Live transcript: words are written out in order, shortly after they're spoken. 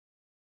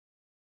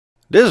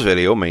This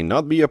video may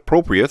not be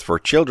appropriate for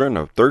children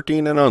of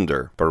 13 and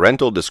under.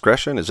 Parental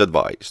discretion is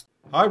advised.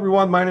 Hi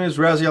everyone, my name is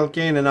Raziel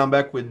Kane and I'm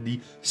back with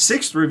the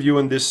 6th review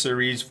in this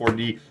series for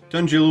the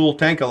Tunjilool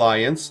Tank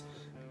Alliance.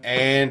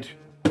 And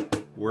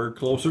we're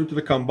closer to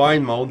the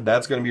combined mode.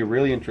 That's going to be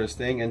really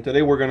interesting. And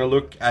today we're going to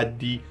look at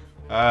the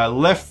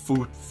left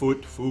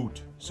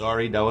foot.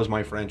 Sorry, that was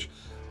my French.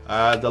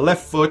 The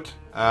left foot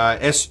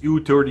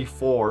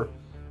SU-34.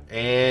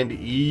 And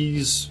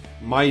he's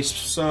my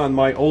son,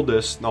 my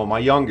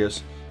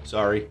youngest.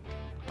 Sorry,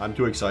 I'm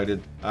too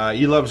excited.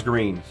 He loves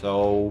green,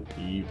 so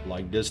he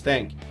liked this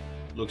tank.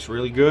 Looks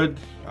really good.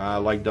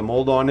 Like the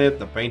mold on it.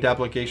 The paint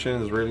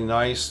application is really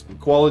nice. The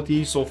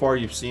quality so far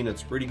you've seen,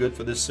 it's pretty good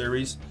for this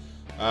series.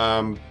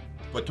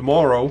 But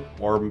tomorrow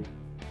or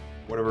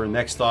whatever,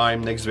 next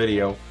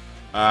video,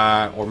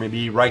 or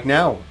maybe right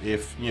now,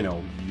 if you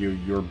know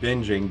you're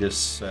binging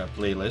this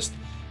playlist.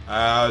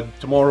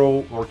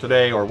 Tomorrow or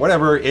today or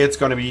whatever, it's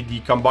going to be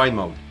the combined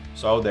mode.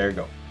 So there you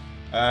go.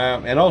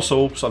 And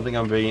also something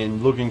I'm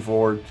been looking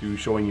forward to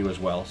showing you as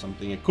well.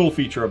 A cool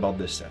feature about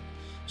this set.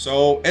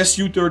 So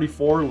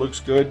SU-34 looks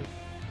good,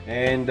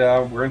 and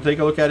we're going to take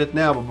a look at it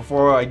now. But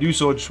before I do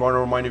so, I just want to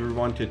remind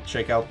everyone to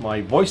check out my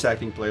voice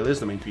acting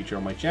playlist, the main feature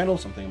on my channel,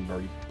 something I'm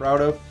very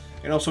proud of.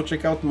 And also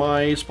check out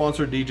my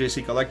sponsor,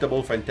 DJC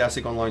Collectible,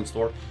 fantastic online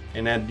store.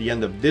 And at the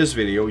end of this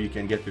video, you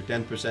can get your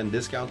 10%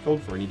 discount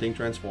code for anything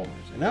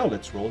Transformers. And now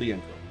let's roll the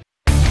intro.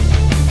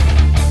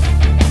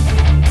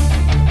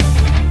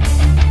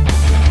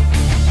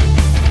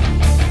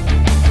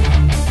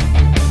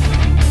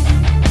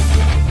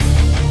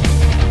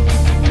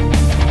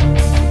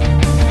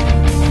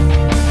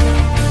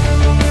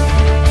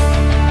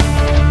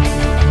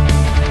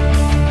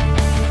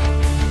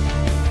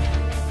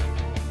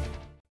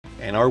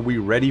 And are we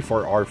ready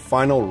for our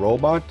final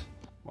robot?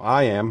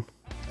 I am.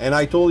 And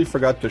I totally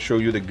forgot to show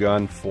you the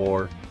gun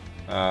for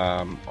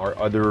our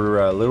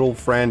other little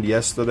friend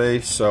yesterday,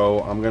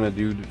 so I'm gonna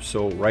do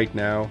so right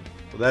now.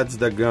 So that's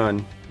the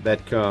gun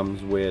that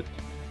comes with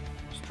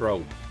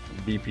Strobe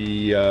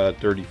BP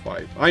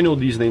 35. I know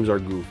these names are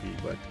goofy,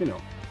 but you know,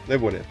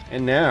 live with it.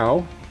 And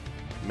now,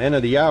 man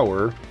of the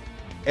hour,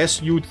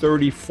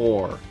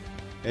 SU-34.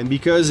 And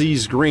because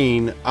he's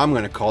green, I'm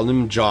gonna call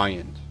him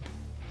Giant.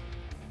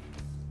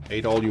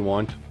 Hate all you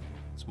want,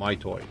 it's my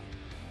toy.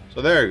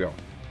 So there you go.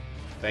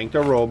 Tank to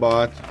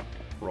robot,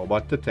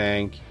 robot to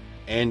tank,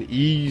 and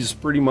he's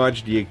pretty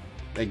much the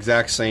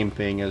exact same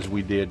thing as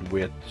we did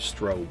with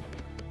Strobe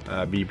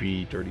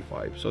BP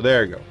 35. So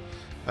there you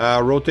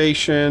go.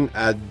 Rotation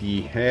at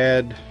the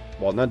head,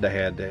 well, not the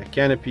head, the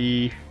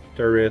canopy,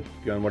 turret,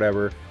 gun,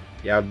 whatever.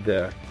 You have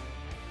the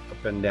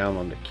up and down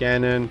on the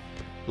cannon.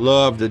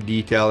 Love the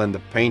detail and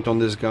the paint on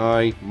this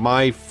guy.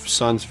 My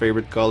son's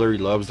favorite color, he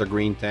loves the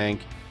green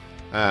tank.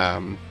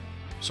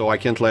 So I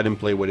can't let him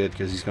play with it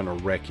because he's gonna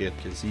wreck it,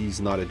 because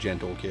he's not a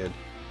gentle kid.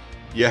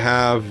 You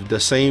have the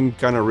same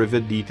kind of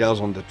rivet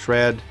details on the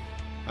tread,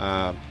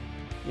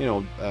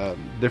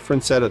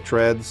 different set of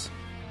treads.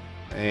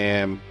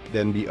 And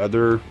then the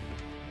other,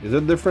 is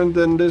it different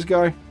than this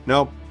guy?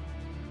 No.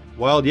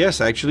 Well, yes,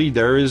 actually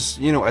there is,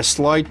 a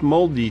slight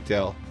mold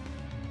detail.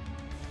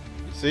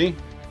 You see?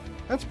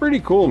 That's pretty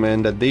cool,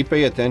 man, that they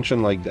pay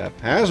attention like that.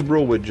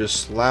 Hasbro would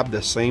just slap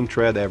the same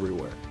tread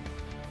everywhere.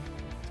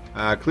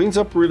 Cleans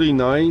up really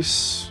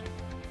nice.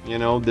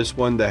 This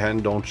one, the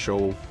hand don't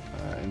show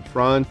in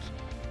front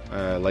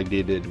like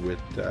they did with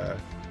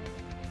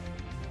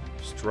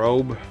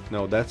Strobe.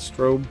 No, that's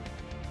Strobe.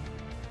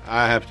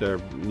 I have to,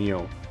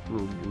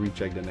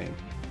 recheck the name.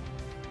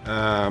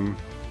 Oh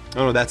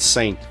no, that's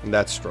Saint and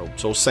that's Strobe.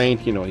 So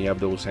Saint, you have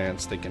those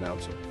hands sticking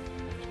out, so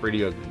it's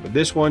pretty ugly. But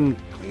this one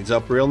cleans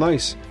up real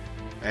nice,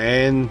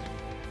 and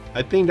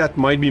I think that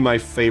might be my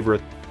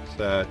favorite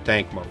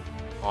tank mode,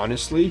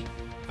 honestly.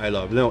 I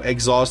love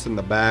exhaust in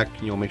the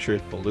back, make sure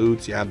it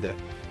pollutes. You have the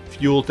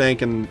fuel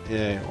tank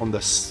on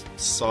the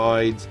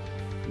sides,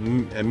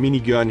 a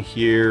minigun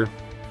here.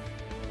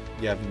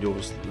 You have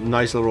those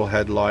nice little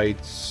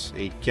headlights,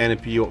 a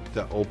canopy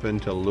to open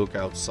to look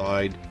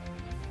outside.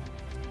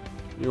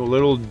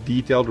 Little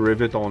detailed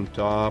rivet on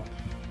top.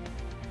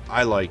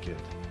 I like it.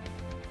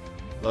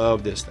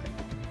 Love this thing.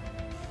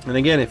 And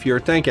again, if you're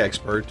a tank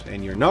expert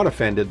and you're not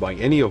offended by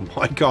any of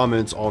my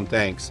comments on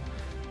tanks,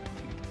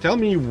 tell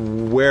me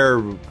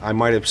where I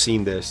might have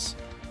seen this,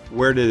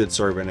 where did it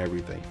serve and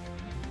everything.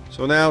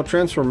 So now,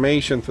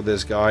 transformation for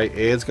this guy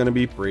is going to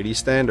be pretty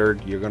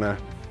standard. You're going to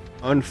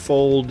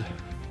unfold.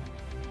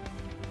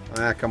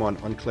 Come on,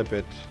 unclip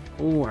it.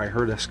 Oh, I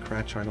heard a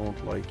scratch I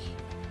don't like.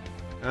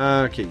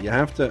 Okay, you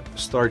have to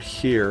start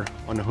here,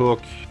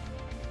 unhook.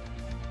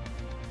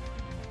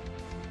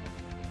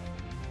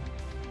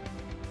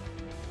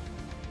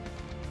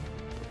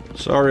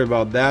 Sorry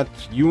about that.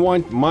 You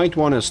might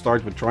want to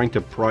start with trying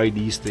to pry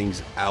these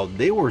things out.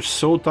 They were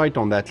so tight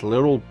on that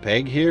little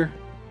peg here.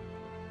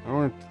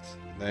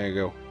 There you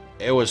go.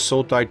 It was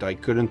so tight I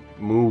couldn't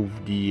move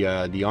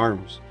the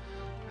arms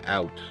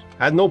out.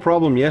 I had no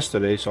problem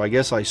yesterday, so I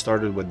guess I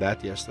started with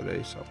that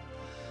yesterday. So,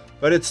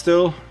 but it's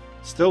still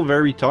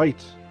very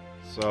tight.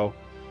 So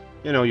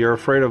you know, you're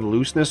afraid of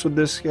looseness with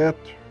this yet?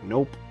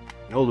 Nope,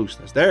 no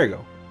looseness. There you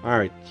go. All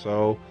right,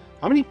 so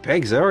how many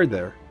pegs are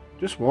there?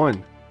 Just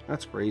one.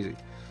 That's crazy.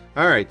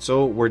 All right,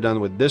 so we're done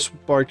with this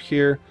part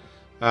here.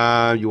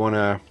 You want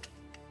to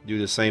do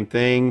the same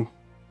thing.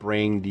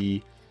 Bring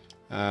the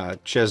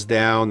chest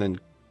down and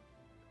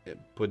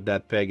put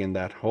that peg in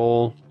that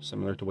hole,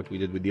 similar to what we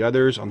did with the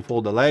others.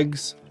 Unfold the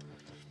legs.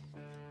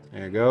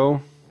 There you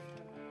go.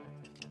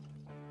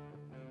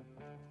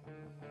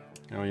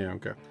 Oh yeah,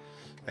 okay.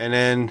 And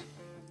then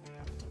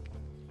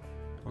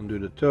undo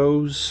the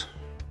toes.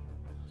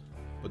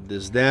 Put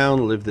this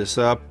down, lift this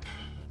up,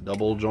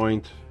 double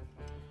joint,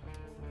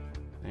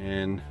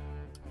 and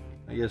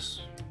I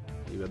guess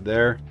leave it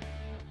there.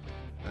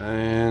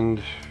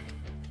 And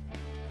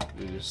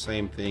do the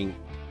same thing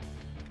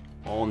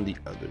on the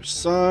other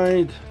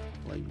side,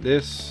 like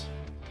this.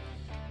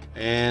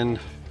 And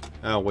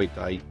oh wait,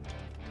 I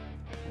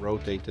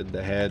rotated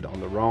the head on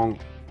the wrong.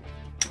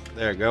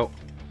 There you go.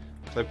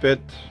 Clip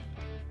it.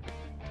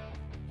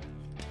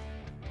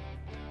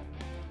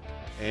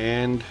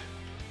 And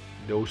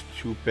those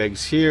two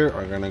pegs here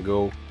are gonna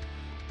go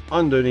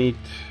underneath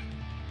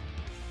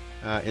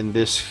in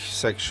this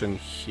section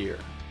here.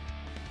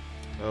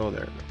 Oh,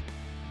 there we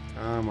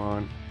go. Come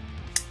on.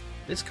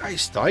 This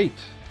guy's tight,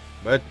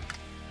 but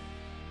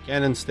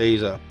cannon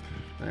stays up.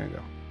 There you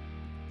go.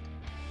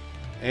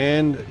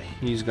 And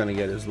he's gonna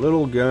get his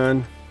little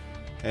gun,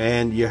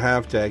 and you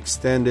have to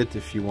extend it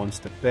if he wants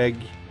to peg.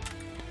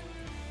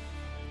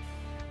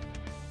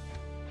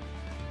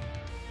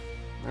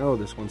 Oh,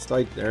 this one's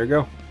tight. There you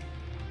go.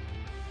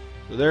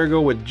 So there you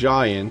go with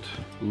Giant,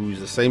 who's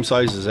the same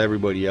size as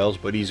everybody else,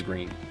 but he's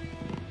green.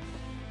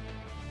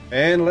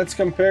 And let's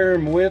compare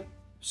him with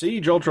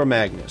Siege Ultra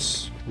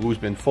Magnus, who's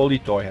been fully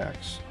toy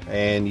hacks,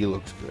 and he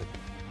looks good.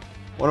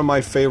 One of my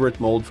favorite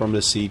mold from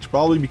the Siege,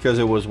 probably because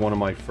it was one of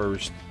my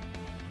first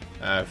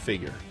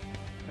figure.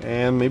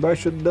 And maybe I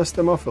should dust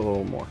him off a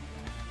little more.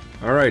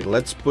 Alright,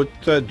 let's put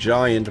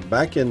Giant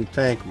back in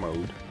tank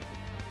mode.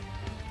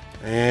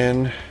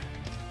 And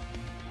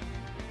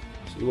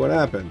see what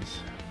happens.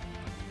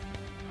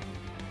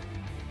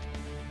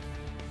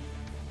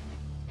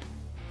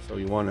 So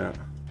you want to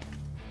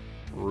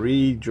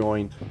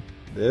rejoint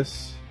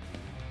this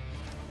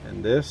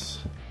and this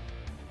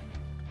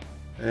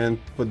and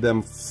put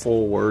them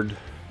forward.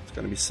 It's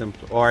going to be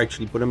simpler, or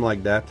actually put them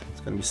like that.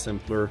 It's going to be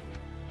simpler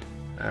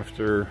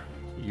after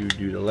you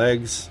do the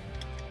legs.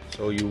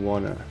 So you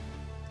want to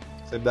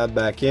clip that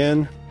back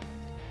in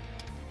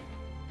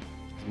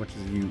as much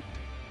as you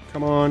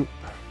come on.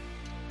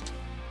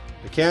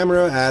 The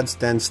camera adds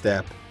 10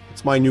 step.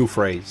 It's my new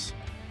phrase.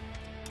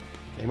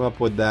 Came up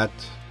with that,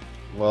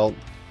 well,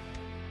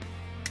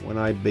 when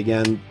I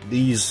began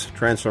these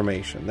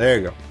transformation. There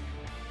you go.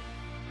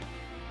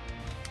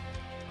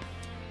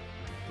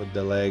 Put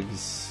the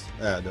legs,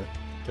 the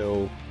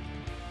toe.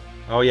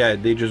 Oh yeah,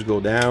 they just go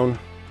down.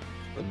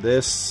 But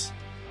this,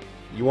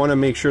 you want to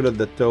make sure that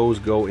the toes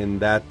go in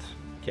that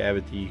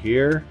cavity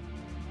here.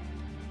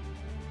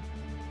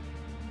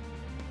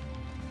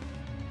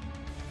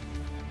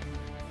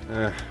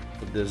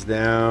 Put this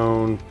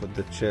down, put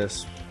the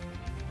chest,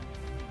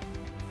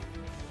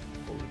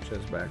 pull the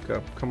chest back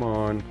up. Come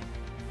on.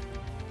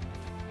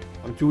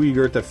 I'm too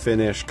eager to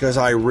finish because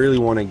I really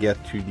want to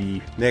get to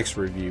the next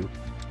review,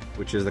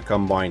 which is the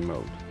combine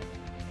mode.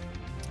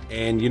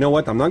 And you know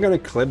what? I'm not going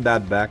to clip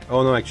that back.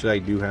 Oh no, actually I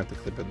do have to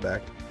clip it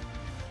back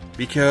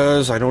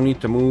because I don't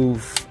need to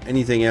move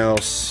anything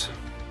else.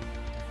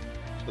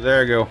 So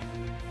there you go.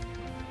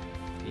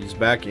 He's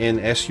back in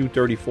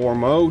SU-34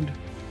 mode.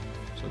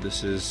 So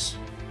this is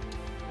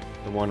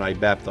the one I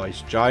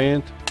baptized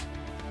Giant.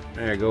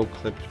 There you go,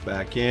 clipped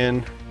back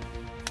in,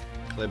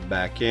 clip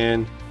back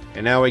in.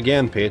 And now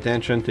again, pay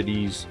attention to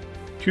these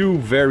two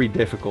very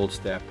difficult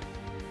steps.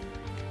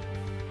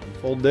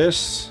 Unfold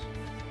this,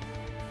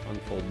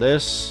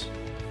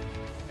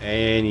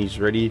 and he's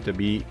ready to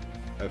be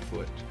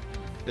afoot.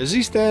 Does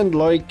he stand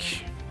like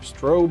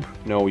Strobe?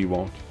 No, he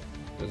won't.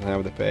 Doesn't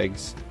have the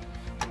pegs.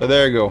 So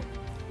there you go.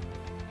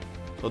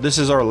 So this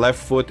is our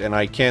left foot, and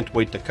I can't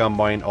wait to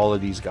combine all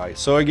of these guys.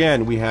 So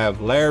again, we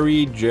have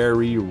Larry,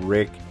 Jerry,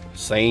 Rick,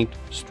 Saint,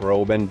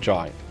 Strobe, and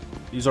Giant.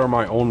 These are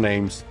my own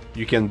names.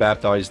 You can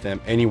baptize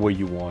them any way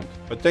you want.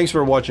 But thanks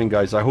for watching,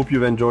 guys. I hope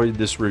you've enjoyed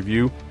this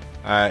review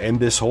and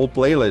this whole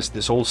playlist,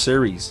 this whole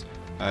series.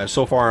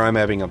 So far, I'm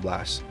having a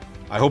blast.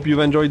 I hope you've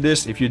enjoyed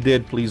this. If you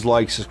did, please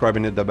like, subscribe,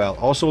 and hit the bell.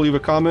 Also, leave a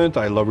comment.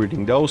 I love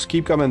reading those.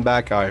 Keep coming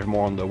back. I have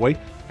more on the way.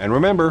 And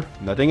remember,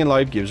 nothing in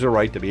life gives you a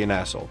right to be an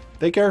asshole.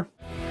 Take care.